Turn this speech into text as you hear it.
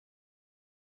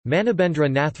Manabendra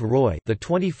Nath Roy, the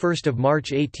 21st of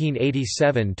March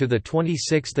 1887 to the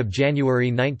 26th of January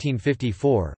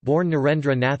 1954, born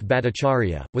Narendra Nath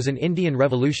Bhattacharya, was an Indian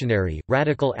revolutionary,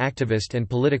 radical activist and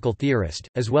political theorist,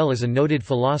 as well as a noted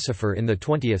philosopher in the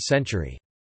 20th century.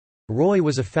 Roy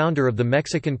was a founder of the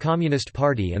Mexican Communist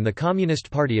Party and the Communist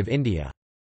Party of India.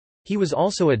 He was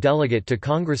also a delegate to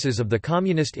Congresses of the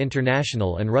Communist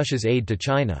International and Russia's aid to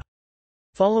China.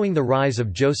 Following the rise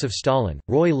of Joseph Stalin,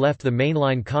 Roy left the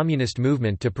mainline communist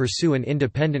movement to pursue an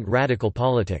independent radical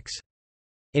politics.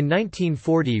 In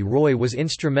 1940, Roy was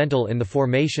instrumental in the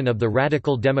formation of the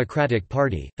Radical Democratic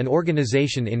Party, an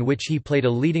organization in which he played a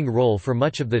leading role for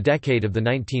much of the decade of the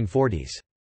 1940s.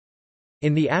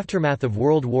 In the aftermath of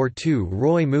World War II,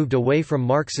 Roy moved away from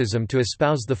Marxism to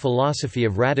espouse the philosophy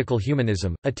of radical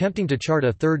humanism, attempting to chart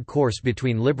a third course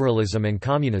between liberalism and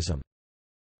communism.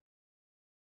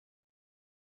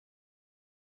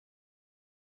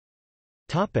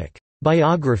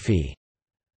 Biography.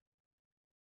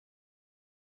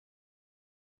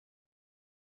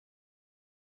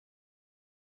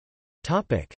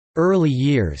 Early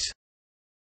years.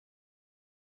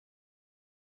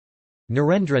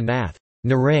 Narendra Nath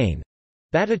Narain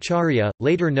Bhattacharya,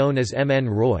 later known as M. N.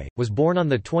 Roy, was born on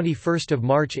 21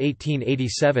 March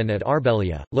 1887 at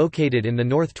Arbelia, located in the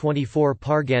North 24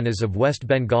 Parganas of West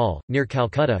Bengal, near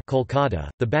Calcutta, Kolkata.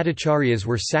 The Bhattacharyas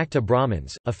were Sakta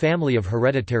Brahmins, a family of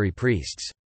hereditary priests.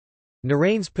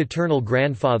 Narain's paternal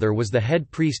grandfather was the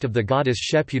head priest of the goddess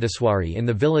Sheputaswari in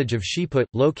the village of Shiput,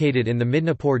 located in the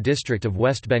Midnapore district of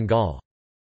West Bengal.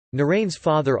 Narain's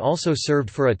father also served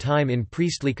for a time in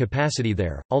priestly capacity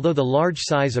there, although the large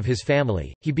size of his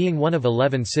family, he being one of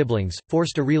 11 siblings,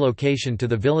 forced a relocation to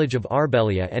the village of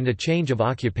Arbelia and a change of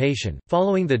occupation.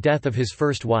 Following the death of his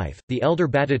first wife, the elder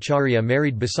Bhattacharya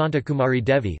married Basantakumari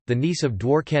Devi, the niece of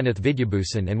Dwarkanath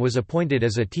Vidyabhusan, and was appointed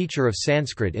as a teacher of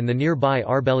Sanskrit in the nearby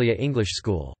Arbelia English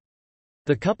School.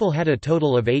 The couple had a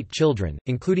total of 8 children,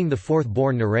 including the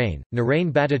fourth-born Narain.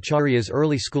 Narain Bhattacharya's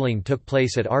early schooling took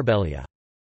place at Arbelia.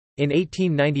 In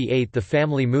 1898 the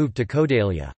family moved to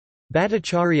Kodalia.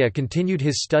 Bhattacharya continued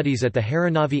his studies at the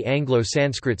Haranavi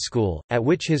Anglo-Sanskrit School, at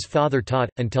which his father taught,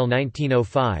 until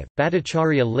 1905.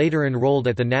 Bhattacharya later enrolled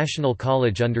at the National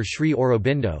College under Sri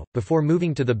Aurobindo, before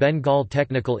moving to the Bengal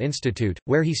Technical Institute,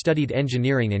 where he studied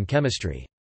engineering and chemistry.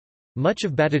 Much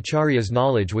of Bhattacharya's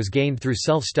knowledge was gained through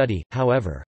self-study,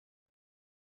 however.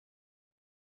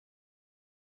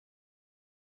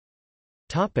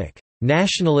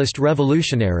 Nationalist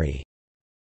revolutionary.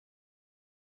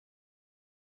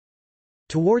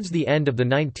 Towards the end of the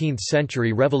 19th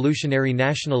century, revolutionary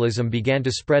nationalism began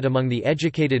to spread among the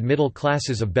educated middle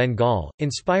classes of Bengal,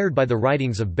 inspired by the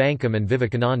writings of Bankim and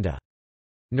Vivekananda.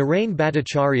 Narain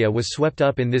Bhattacharya was swept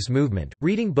up in this movement,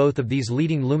 reading both of these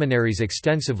leading luminaries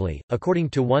extensively. According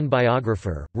to one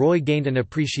biographer, Roy gained an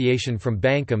appreciation from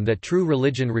Bankim that true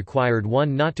religion required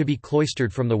one not to be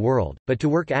cloistered from the world, but to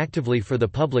work actively for the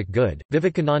public good.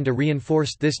 Vivekananda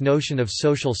reinforced this notion of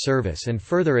social service and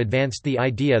further advanced the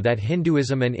idea that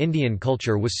Hinduism and Indian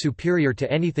culture was superior to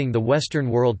anything the Western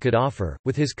world could offer.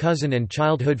 With his cousin and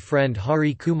childhood friend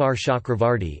Hari Kumar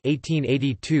Chakravarti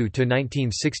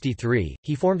 (1882–1963),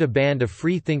 he formed a band of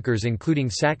free thinkers including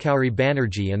Satkauri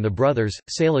Banerjee and the brothers,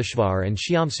 Saileshwar and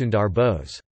Shyamsundar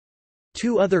Bose.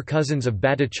 Two other cousins of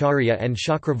Bhattacharya and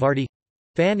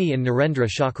Chakravarti—Fanny and Narendra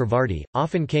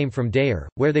Chakravarti—often came from Dayar,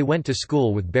 where they went to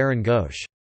school with Baron Ghosh.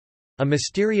 A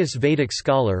mysterious Vedic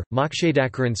scholar,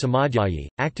 Mokshadakaran Samadhyayi,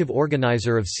 active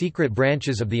organizer of secret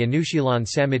branches of the Anushilan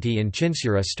Samiti in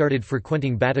Chinsura, started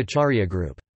frequenting Bhattacharya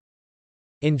group.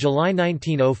 In July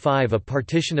 1905 a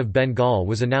partition of Bengal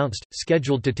was announced,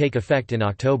 scheduled to take effect in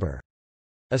October.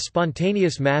 A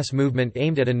spontaneous mass movement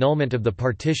aimed at annulment of the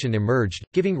partition emerged,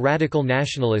 giving radical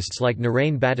nationalists like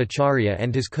Narain Bhattacharya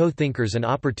and his co-thinkers an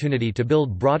opportunity to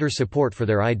build broader support for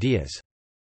their ideas.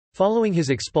 Following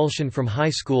his expulsion from high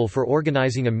school for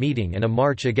organizing a meeting and a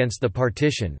march against the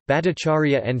partition,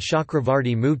 Bhattacharya and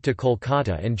Chakravarti moved to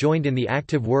Kolkata and joined in the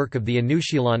active work of the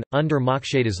Anushilan, under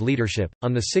Mokshada's leadership.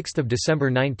 On 6 December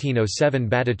 1907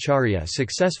 Bhattacharya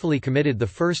successfully committed the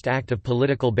first act of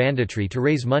political banditry to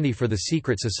raise money for the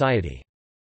secret society.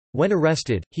 When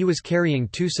arrested, he was carrying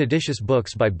 2 seditious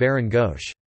books by Baron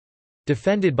Ghosh.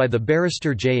 Defended by the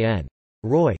barrister J.N.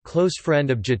 Roy, close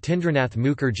friend of Jatindranath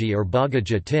Mukherjee or Bhaga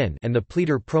Jatin, and the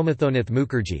pleader Promathonath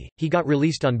Mukherjee, he got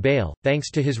released on bail,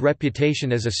 thanks to his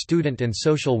reputation as a student and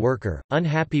social worker.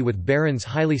 Unhappy with Baron's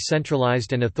highly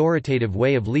centralized and authoritative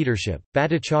way of leadership,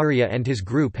 Bhattacharya and his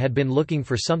group had been looking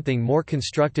for something more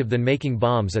constructive than making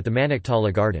bombs at the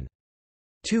Maniktala garden.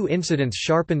 2 incidents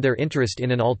sharpened their interest in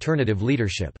an alternative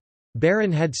leadership.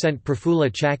 Baron had sent Prafulla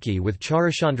Chakki with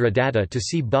Charachandra Datta to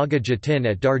see Bhaga Jatin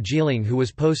at Darjeeling, who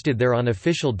was posted there on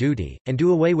official duty, and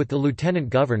do away with the lieutenant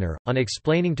governor. On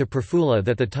explaining to Prafulla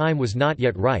that the time was not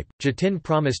yet ripe, Jatin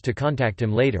promised to contact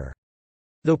him later.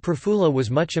 Though Prafulla was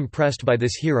much impressed by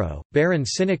this hero, Baron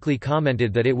cynically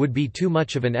commented that it would be too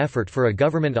much of an effort for a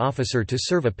government officer to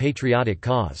serve a patriotic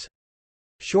cause.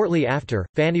 Shortly after,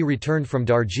 Fanny returned from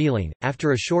Darjeeling.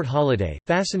 After a short holiday,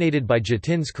 fascinated by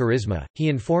Jatin's charisma, he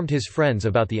informed his friends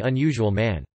about the unusual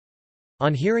man.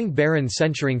 On hearing Baron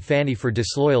censuring Fanny for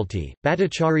disloyalty,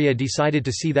 Bhattacharya decided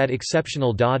to see that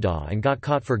exceptional Dada and got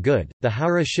caught for good. The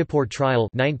Howrah Shipur trial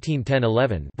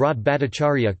 1910-11 brought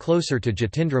Bhattacharya closer to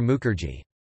Jatindra Mukherjee.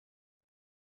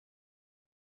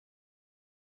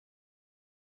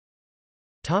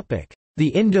 The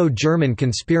Indo-German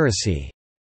conspiracy.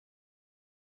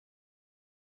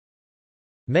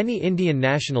 Many Indian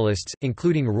nationalists,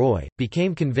 including Roy,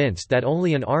 became convinced that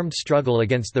only an armed struggle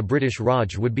against the British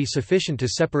Raj would be sufficient to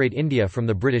separate India from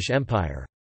the British Empire.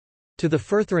 To the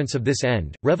furtherance of this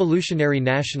end, revolutionary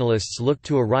nationalists looked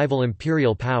to a rival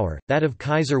imperial power, that of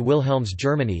Kaiser Wilhelm's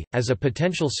Germany, as a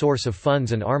potential source of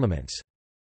funds and armaments.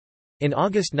 In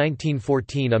August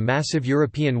 1914, a massive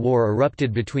European war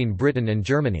erupted between Britain and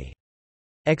Germany.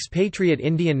 Expatriate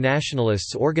Indian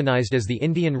nationalists organized as the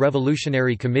Indian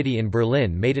Revolutionary Committee in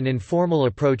Berlin made an informal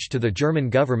approach to the German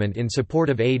government in support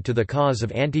of aid to the cause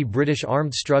of anti-British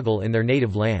armed struggle in their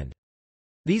native land.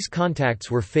 These contacts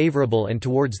were favorable, and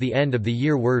towards the end of the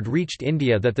year word reached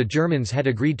India that the Germans had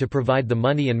agreed to provide the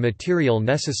money and material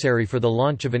necessary for the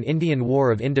launch of an Indian War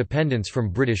of Independence from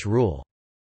British rule.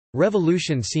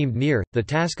 Revolution seemed near. The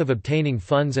task of obtaining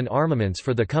funds and armaments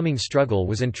for the coming struggle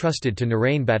was entrusted to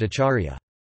Narain Bhattacharya.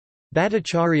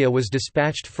 Bhattacharya was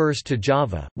dispatched first to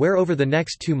Java, where over the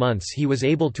next 2 months he was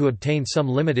able to obtain some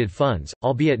limited funds,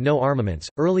 albeit no armaments.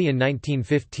 Early in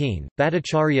 1915,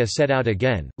 Bhattacharya set out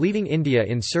again, leaving India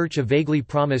in search of vaguely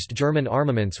promised German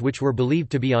armaments which were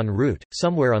believed to be en route,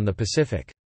 somewhere on the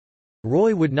Pacific.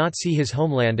 Roy would not see his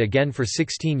homeland again for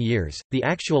 16 years. The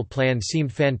actual plan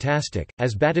seemed fantastic,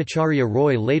 as Bhattacharya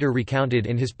Roy later recounted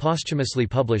in his posthumously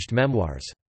published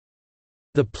memoirs.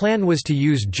 The plan was to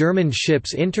use German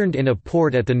ships interned in a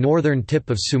port at the northern tip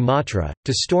of Sumatra,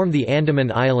 to storm the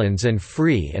Andaman Islands and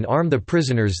free and arm the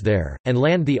prisoners there, and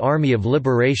land the Army of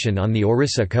Liberation on the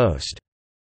Orissa coast.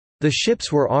 The ships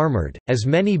were armored, as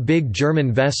many big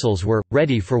German vessels were,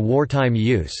 ready for wartime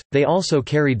use. They also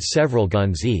carried several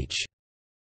guns each.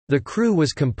 The crew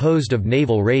was composed of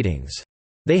naval ratings.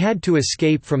 They had to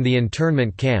escape from the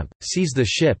internment camp, seize the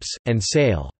ships, and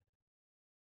sail.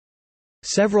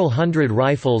 Several hundred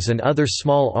rifles and other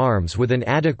small arms with an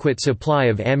adequate supply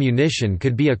of ammunition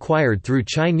could be acquired through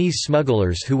Chinese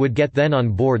smugglers who would get then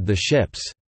on board the ships.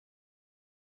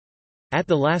 At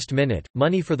the last minute,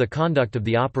 money for the conduct of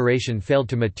the operation failed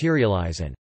to materialize,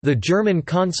 and the German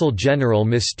consul general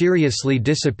mysteriously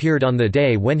disappeared on the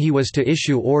day when he was to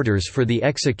issue orders for the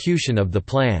execution of the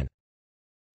plan.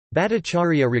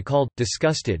 Bhattacharya recalled,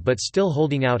 disgusted but still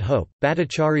holding out hope.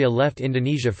 Bhattacharya left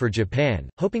Indonesia for Japan,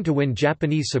 hoping to win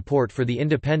Japanese support for the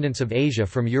independence of Asia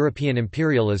from European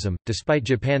imperialism, despite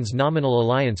Japan's nominal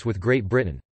alliance with Great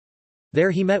Britain.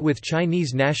 There he met with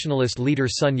Chinese nationalist leader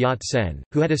Sun Yat-sen,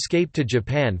 who had escaped to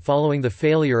Japan following the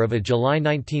failure of a July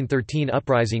 1913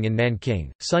 uprising in Nanking.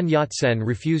 Sun Yat-sen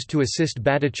refused to assist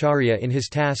Bhattacharya in his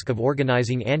task of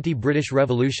organizing anti-British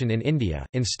revolution in India,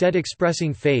 instead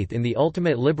expressing faith in the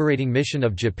ultimate liberating mission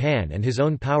of Japan and his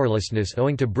own powerlessness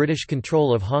owing to British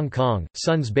control of Hong Kong,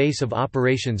 Sun's base of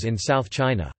operations in South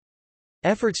China.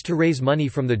 Efforts to raise money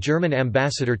from the German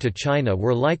ambassador to China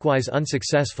were likewise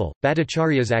unsuccessful.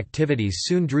 Bhattacharya's activities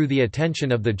soon drew the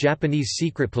attention of the Japanese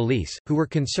secret police, who were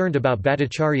concerned about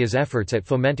Bhattacharya's efforts at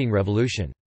fomenting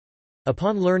revolution.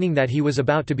 Upon learning that he was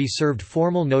about to be served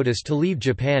formal notice to leave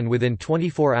Japan within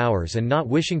 24 hours and not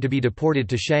wishing to be deported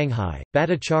to Shanghai,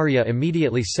 Bhattacharya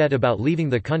immediately set about leaving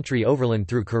the country overland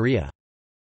through Korea.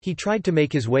 He tried to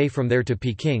make his way from there to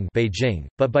Peking, Beijing,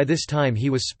 but by this time he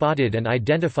was spotted and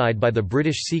identified by the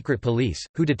British secret police,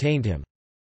 who detained him.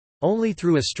 Only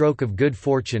through a stroke of good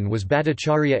fortune was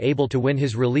Bhattacharya able to win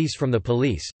his release from the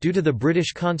police, due to the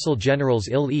British Consul General's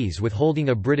ill ease with holding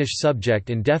a British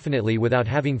subject indefinitely without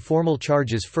having formal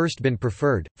charges first been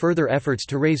preferred. Further efforts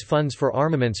to raise funds for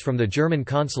armaments from the German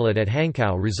consulate at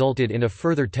Hankow resulted in a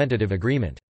further tentative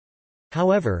agreement.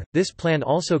 However, this plan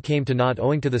also came to naught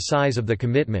owing to the size of the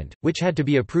commitment, which had to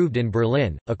be approved in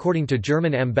Berlin, according to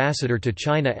German ambassador to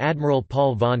China Admiral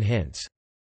Paul von Hintz.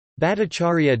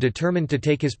 Bhattacharya determined to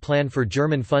take his plan for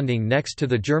German funding next to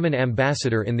the German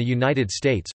ambassador in the United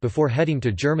States, before heading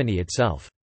to Germany itself.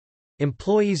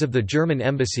 Employees of the German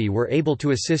embassy were able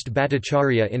to assist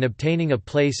Bhattacharya in obtaining a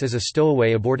place as a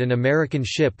stowaway aboard an American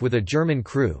ship with a German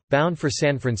crew, bound for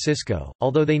San Francisco.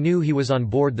 Although they knew he was on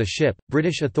board the ship,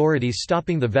 British authorities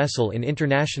stopping the vessel in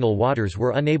international waters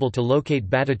were unable to locate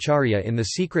Bhattacharya in the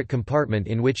secret compartment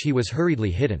in which he was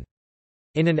hurriedly hidden.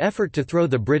 In an effort to throw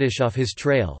the British off his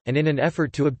trail, and in an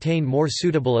effort to obtain more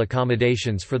suitable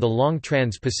accommodations for the long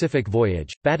trans-Pacific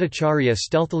voyage, Bhattacharya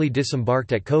stealthily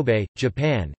disembarked at Kobe,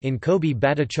 Japan. In Kobe,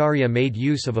 Bhattacharya made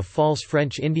use of a false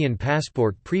French-Indian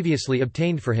passport previously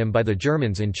obtained for him by the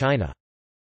Germans in China.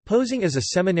 Posing as a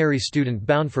seminary student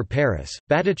bound for Paris,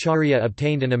 Bhattacharya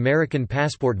obtained an American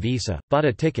passport visa, bought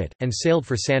a ticket, and sailed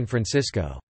for San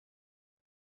Francisco.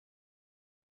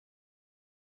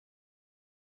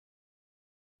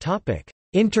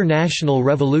 International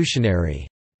revolutionary.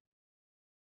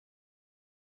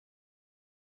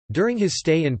 During his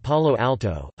stay in Palo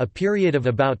Alto, a period of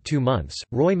about 2 months,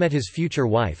 Roy met his future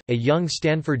wife, a young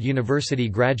Stanford University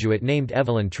graduate named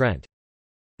Evelyn Trent.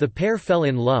 The pair fell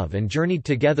in love and journeyed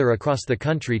together across the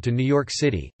country to New York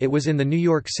City. It was in the New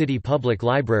York City Public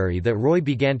Library that Roy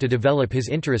began to develop his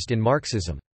interest in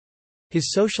Marxism.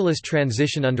 His socialist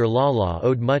transition under Lala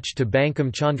owed much to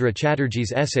Bankim Chandra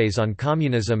Chatterjee's essays on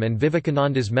communism and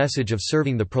Vivekananda's message of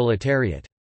serving the proletariat.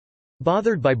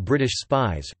 Bothered by British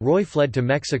spies, Roy fled to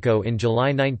Mexico in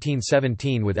July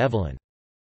 1917 with Evelyn.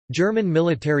 German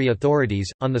military authorities,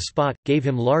 on the spot, gave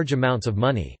him large amounts of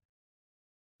money.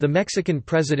 The Mexican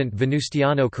president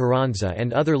Venustiano Carranza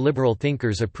and other liberal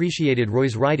thinkers appreciated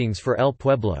Roy's writings for El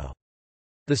Pueblo.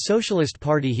 The Socialist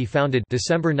Party he founded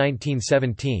December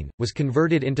 1917, was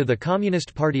converted into the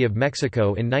Communist Party of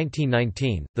Mexico in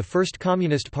 1919, the first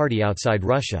communist party outside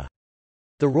Russia.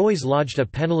 The Roys lodged a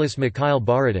penniless Mikhail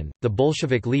Borodin, the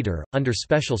Bolshevik leader, under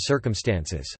special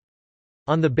circumstances.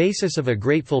 On the basis of a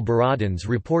grateful Borodin's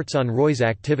reports on Roy's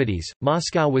activities,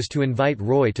 Moscow was to invite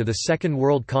Roy to the Second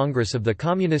World Congress of the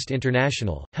Communist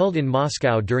International, held in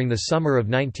Moscow during the summer of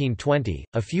 1920.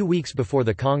 A few weeks before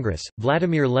the Congress,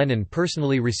 Vladimir Lenin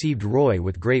personally received Roy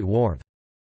with great warmth.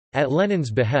 At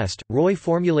Lenin's behest, Roy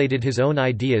formulated his own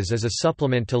ideas as a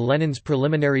supplement to Lenin's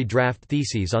preliminary draft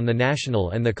theses on the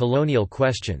national and the colonial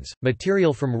questions.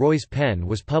 Material from Roy's pen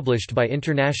was published by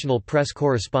International Press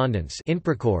Correspondence,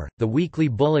 the weekly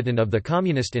bulletin of the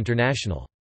Communist International.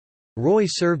 Roy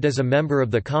served as a member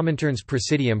of the Comintern's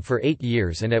Presidium for 8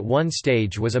 years and at one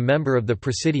stage was a member of the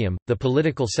Presidium, the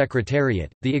Political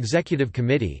Secretariat, the Executive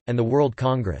Committee, and the World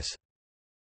Congress.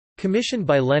 Commissioned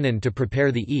by Lenin to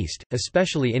prepare the East,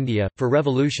 especially India, for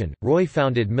revolution, Roy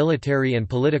founded military and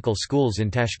political schools in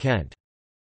Tashkent.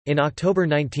 In October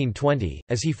 1920,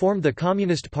 as he formed the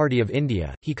Communist Party of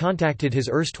India, he contacted his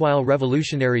erstwhile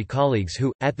revolutionary colleagues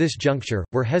who, at this juncture,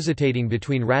 were hesitating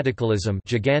between radicalism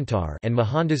and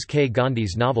Mohandas K.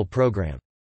 Gandhi's novel program.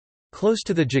 Close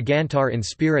to the Jugantar in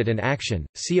spirit and action,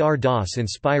 C.R. Das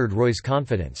inspired Roy's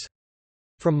confidence.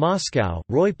 From Moscow,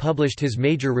 Roy published his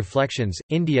major reflections,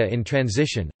 India in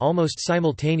Transition, almost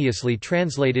simultaneously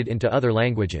translated into other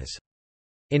languages.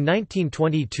 In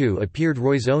 1922 appeared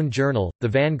Roy's own journal, The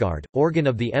Vanguard, organ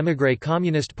of the émigré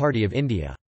Communist Party of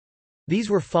India. These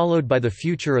were followed by The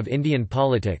Future of Indian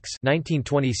Politics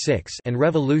 1926 and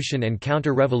Revolution and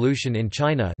Counter-Revolution in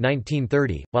China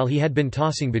 1930, while he had been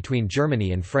tossing between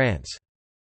Germany and France.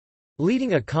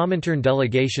 Leading a Comintern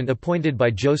delegation appointed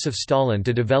by Joseph Stalin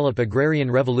to develop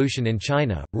agrarian revolution in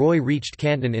China, Roy reached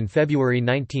Canton in February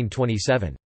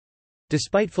 1927.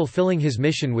 Despite fulfilling his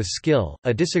mission with skill,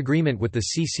 a disagreement with the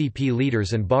CCP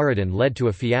leaders and Borodin led to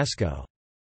a fiasco.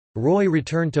 Roy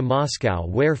returned to Moscow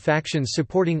where factions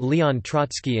supporting Leon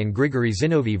Trotsky and Grigory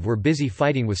Zinoviev were busy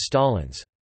fighting with Stalin's.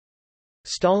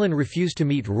 Stalin refused to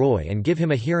meet Roy and give him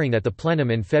a hearing at the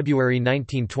plenum in February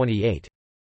 1928.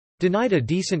 Denied a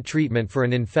decent treatment for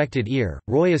an infected ear,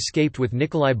 Roy escaped with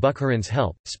Nikolai Bukharin's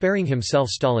help, sparing himself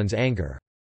Stalin's anger.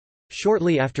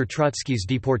 Shortly after Trotsky's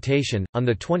deportation, on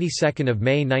the 22nd of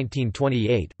May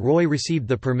 1928, Roy received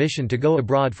the permission to go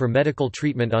abroad for medical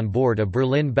treatment on board a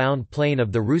Berlin-bound plane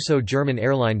of the Russo-German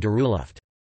airline Deruluft.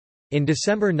 In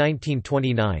December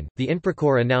 1929, the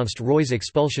Inprocorps announced Roy's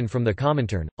expulsion from the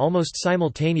Comintern, almost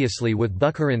simultaneously with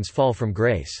Bukharin's fall from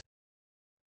grace.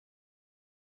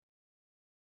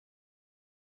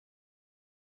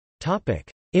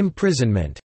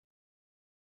 Imprisonment.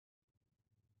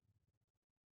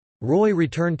 Roy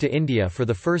returned to India for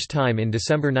the first time in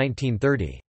December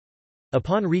 1930.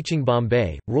 Upon reaching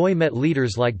Bombay, Roy met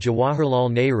leaders like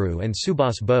Jawaharlal Nehru and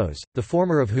Subhas Bose, the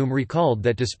former of whom recalled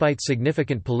that despite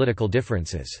significant political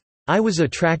differences, "I was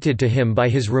attracted to him by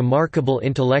his remarkable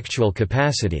intellectual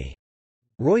capacity."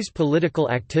 Roy's political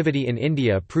activity in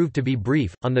India proved to be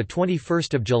brief. On 21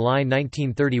 July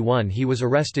 1931 he was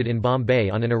arrested in Bombay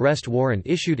on an arrest warrant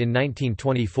issued in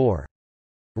 1924.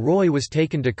 Roy was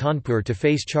taken to Kanpur to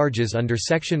face charges under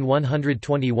Section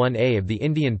 121A of the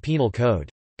Indian Penal Code,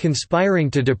 "conspiring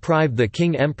to deprive the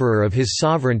King-Emperor of his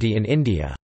sovereignty in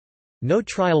India." No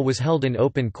trial was held in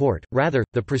open court, rather,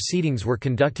 the proceedings were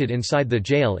conducted inside the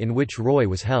jail in which Roy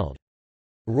was held.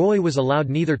 Roy was allowed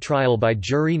neither trial by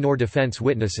jury nor defense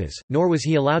witnesses, nor was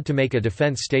he allowed to make a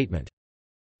defense statement.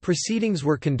 Proceedings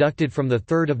were conducted from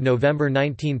 3 November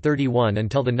 1931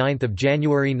 until 9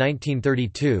 January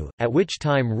 1932, at which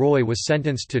time Roy was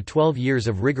sentenced to 12 years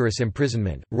of rigorous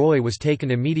imprisonment. Roy was taken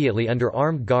immediately under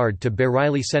armed guard to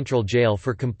Bareilly Central Jail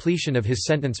for completion of his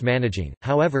sentence managing,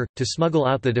 however, to smuggle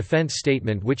out the defense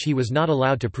statement which he was not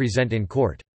allowed to present in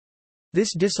court.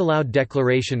 This disallowed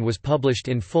declaration was published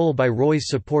in full by Roy's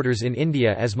supporters in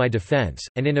India as My Defence,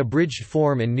 and in abridged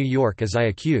form in New York as I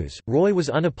Accuse. Roy was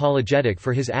unapologetic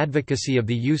for his advocacy of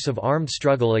the use of armed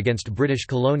struggle against British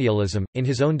colonialism, in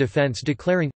his own defence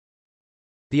declaring,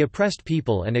 "The oppressed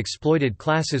people and exploited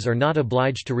classes are not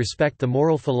obliged to respect the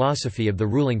moral philosophy of the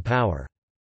ruling power.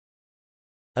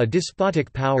 A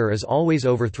despotic power is always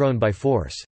overthrown by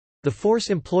force. The force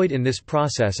employed in this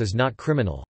process is not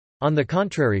criminal. On the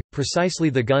contrary,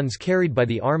 precisely the guns carried by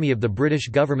the army of the British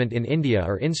government in India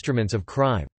are instruments of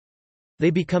crime. They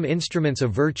become instruments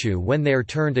of virtue when they are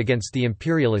turned against the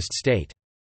imperialist state."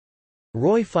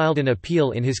 Roy filed an appeal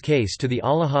in his case to the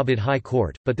Allahabad High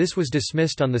Court, but this was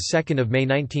dismissed on 2 May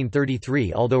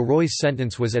 1933, although Roy's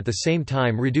sentence was at the same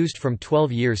time reduced from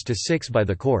 12 years to 6 by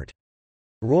the court.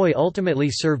 Roy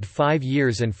ultimately served 5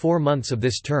 years and 4 months of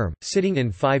this term, sitting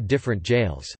in 5 different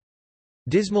jails.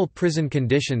 Dismal prison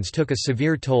conditions took a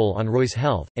severe toll on Roy's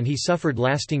health, and he suffered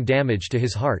lasting damage to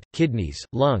his heart, kidneys,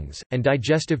 lungs, and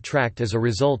digestive tract as a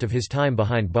result of his time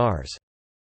behind bars.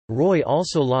 Roy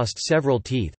also lost several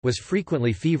teeth, was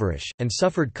frequently feverish, and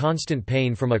suffered constant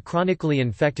pain from a chronically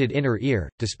infected inner ear.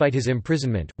 Despite his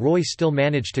imprisonment, Roy still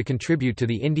managed to contribute to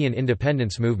the Indian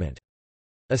independence movement.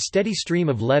 A steady stream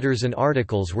of letters and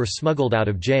articles were smuggled out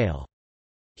of jail.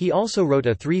 He also wrote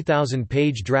a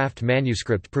 3,000-page draft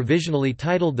manuscript provisionally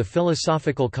titled The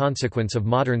Philosophical Consequence of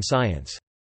Modern Science.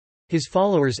 His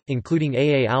followers, including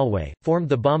A. A. Alway, formed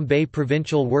the Bombay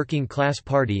Provincial Working Class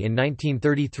Party in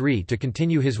 1933 to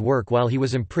continue his work while he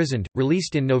was imprisoned.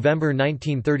 Released in November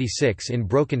 1936 in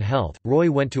broken health,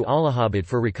 Roy went to Allahabad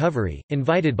for recovery,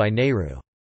 invited by Nehru.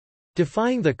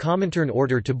 Defying the Comintern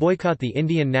order to boycott the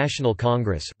Indian National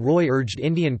Congress, Roy urged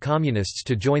Indian Communists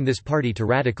to join this party to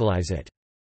radicalize it.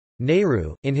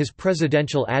 Nehru, in his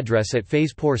presidential address at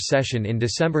Faizpur session in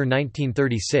December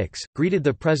 1936, greeted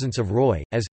the presence of Roy,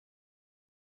 as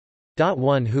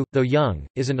one who, though young,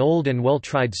 is an old and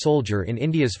well-tried soldier in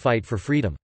India's fight for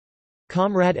freedom.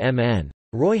 Comrade M.N.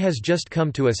 Roy has just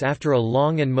come to us after a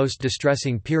long and most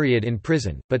distressing period in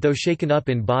prison, but though shaken up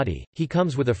in body, he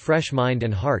comes with a fresh mind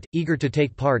and heart, eager to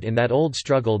take part in that old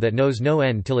struggle that knows no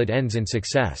end till it ends in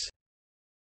success.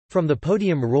 From the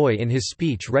podium, Roy in his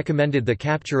speech recommended the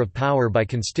capture of power by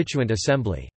Constituent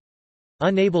Assembly.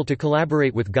 Unable to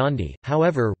collaborate with Gandhi,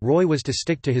 however, Roy was to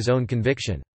stick to his own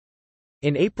conviction.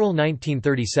 In April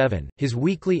 1937, his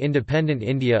weekly Independent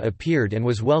India appeared and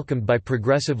was welcomed by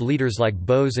progressive leaders like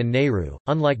Bose and Nehru,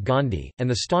 unlike Gandhi, and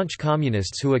the staunch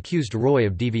communists who accused Roy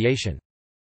of deviation.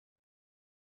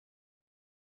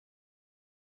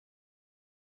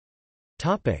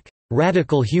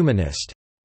 Radical humanist.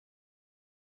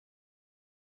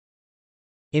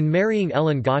 In marrying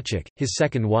Ellen Gottschalk, his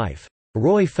second wife,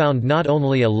 Roy found not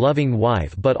only a loving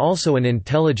wife but also an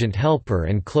intelligent helper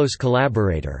and close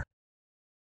collaborator.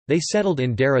 They settled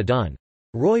in Dehradun.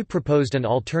 Roy proposed an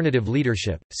alternative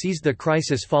leadership, seized the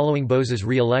crisis following Bose's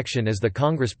re-election as the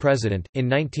Congress president. In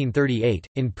 1938,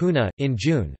 in Pune, in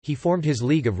June, he formed his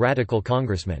League of Radical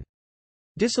Congressmen.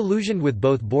 Disillusioned with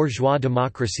both bourgeois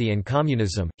democracy and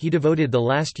communism, he devoted the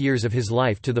last years of his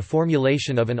life to the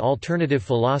formulation of an alternative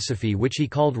philosophy which he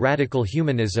called radical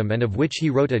humanism and of which he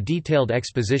wrote a detailed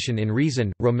exposition in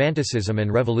Reason, Romanticism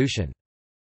and Revolution.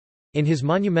 In his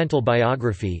monumental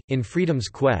biography, In Freedom's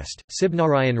Quest,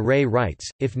 Sibnarayan Ray writes,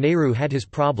 "If Nehru had his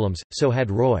problems, so had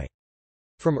Roy."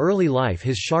 From early life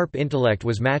his sharp intellect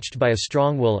was matched by a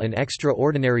strong will and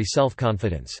extraordinary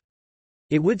self-confidence.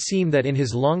 It would seem that in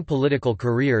his long political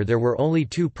career there were only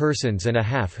 2 persons and a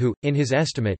half who, in his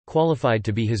estimate, qualified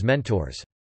to be his mentors.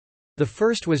 The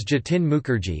first was Jatin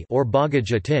Mukherjee or Bhaga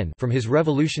Jatin from his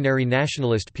revolutionary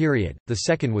nationalist period, the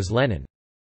second was Lenin.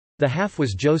 The half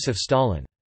was Joseph Stalin.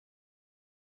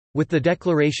 With the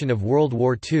declaration of World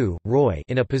War II, Roy,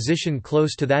 in a position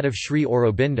close to that of Sri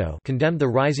Aurobindo, condemned the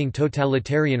rising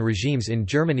totalitarian regimes in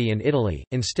Germany and Italy,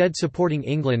 instead supporting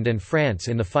England and France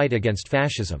in the fight against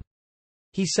fascism.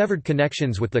 He severed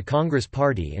connections with the Congress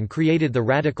Party and created the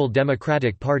Radical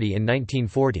Democratic Party in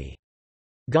 1940.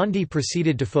 Gandhi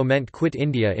proceeded to foment Quit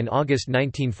India in August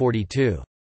 1942.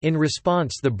 In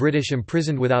response, the British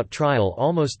imprisoned without trial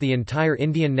almost the entire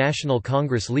Indian National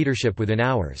Congress leadership within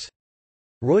hours.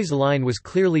 Roy's line was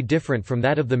clearly different from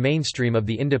that of the mainstream of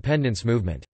the independence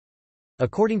movement.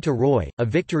 According to Roy, a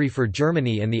victory for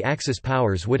Germany and the Axis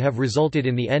powers would have resulted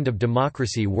in the end of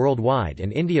democracy worldwide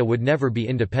and India would never be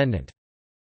independent.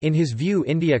 In his view,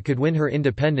 India could win her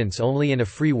independence only in a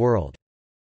free world.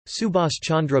 Subhas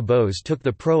Chandra Bose took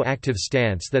the pro-active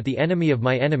stance that the enemy of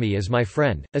my enemy is my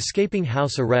friend. Escaping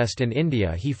house arrest in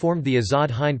India, he formed the Azad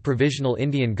Hind Provisional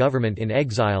Indian Government in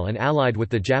exile and allied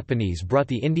with the Japanese brought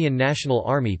the Indian National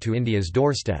Army to India's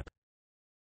doorstep.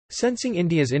 Sensing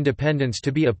India's independence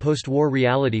to be a post-war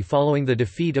reality following the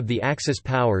defeat of the Axis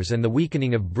powers and the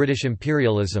weakening of British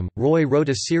imperialism, Roy wrote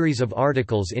a series of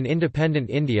articles in Independent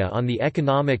India on the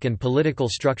economic and political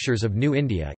structures of New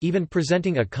India, even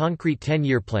presenting a concrete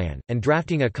 10-year plan, and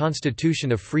drafting a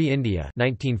Constitution of Free India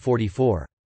 1944.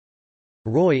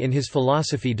 Roy in his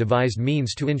philosophy devised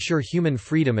means to ensure human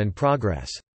freedom and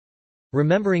progress.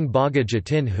 Remembering Bhaga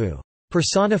Jatin who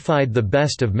personified the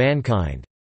best of mankind,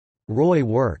 Roy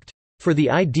worked for the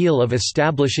ideal of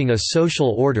establishing a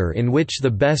social order in which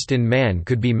the best in man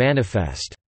could be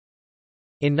manifest.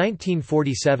 In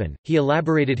 1947, he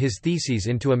elaborated his theses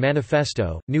into a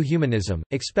manifesto, New Humanism,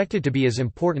 expected to be as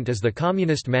important as the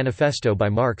Communist Manifesto by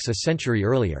Marx a century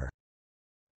earlier.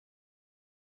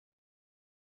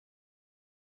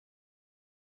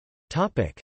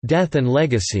 Death and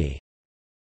legacy.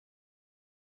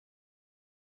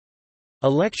 A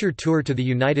lecture tour to the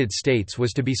United States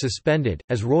was to be suspended,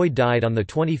 as Roy died on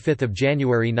 25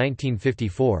 January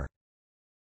 1954.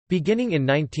 Beginning in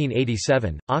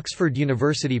 1987, Oxford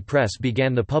University Press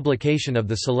began the publication of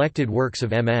the selected works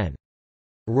of M.N.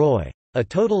 Roy. A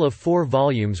total of 4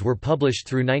 volumes were published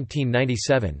through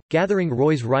 1997, gathering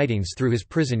Roy's writings through his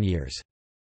prison years.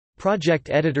 Project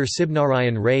editor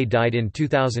Sibnarayan Ray died in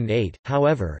 2008,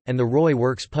 however, and the Roy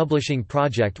Works publishing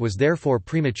project was therefore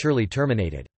prematurely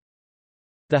terminated.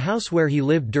 The house where he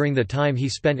lived during the time he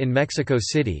spent in Mexico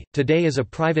City, today is a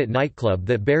private nightclub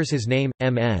that bears his name,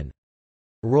 M.N.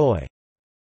 Roy.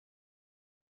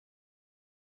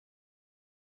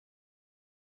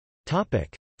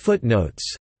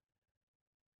 Footnotes.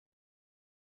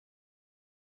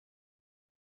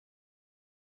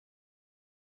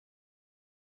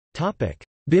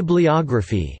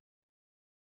 Bibliography.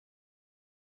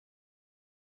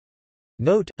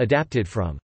 Note, adapted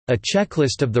from A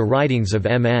Checklist of the Writings of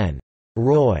M.N.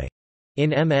 Roy,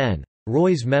 in M.N.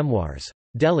 Roy's Memoirs.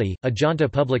 Delhi, Ajanta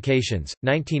Publications,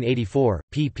 1984,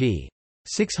 pp.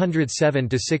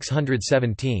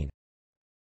 607–617.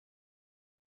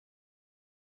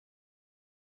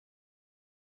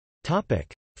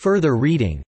 Further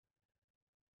reading.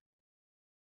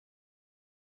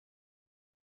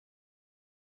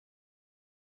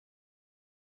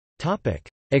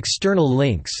 External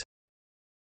links.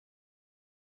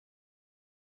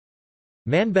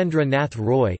 Manbendra Nath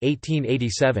Roy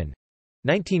 1887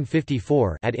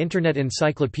 1954 at Internet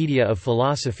Encyclopedia of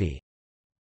Philosophy.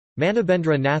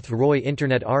 Manabendra Nath Roy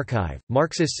Internet Archive,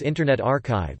 Marxists Internet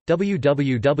Archive,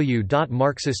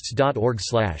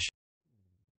 www.marxists.org/.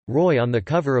 Roy on the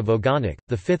cover of Oganik,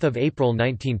 5 April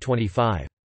 1925.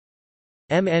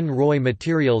 M.N. Roy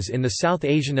Materials in the South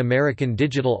Asian American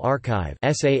Digital Archive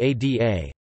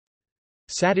SAADA.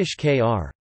 Satish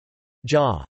K.R.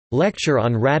 Jha. Lecture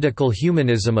on Radical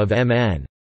Humanism of M.N.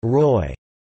 Roy.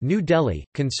 New Delhi,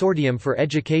 Consortium for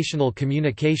Educational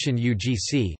Communication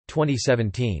UGC,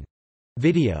 2017.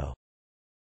 Video.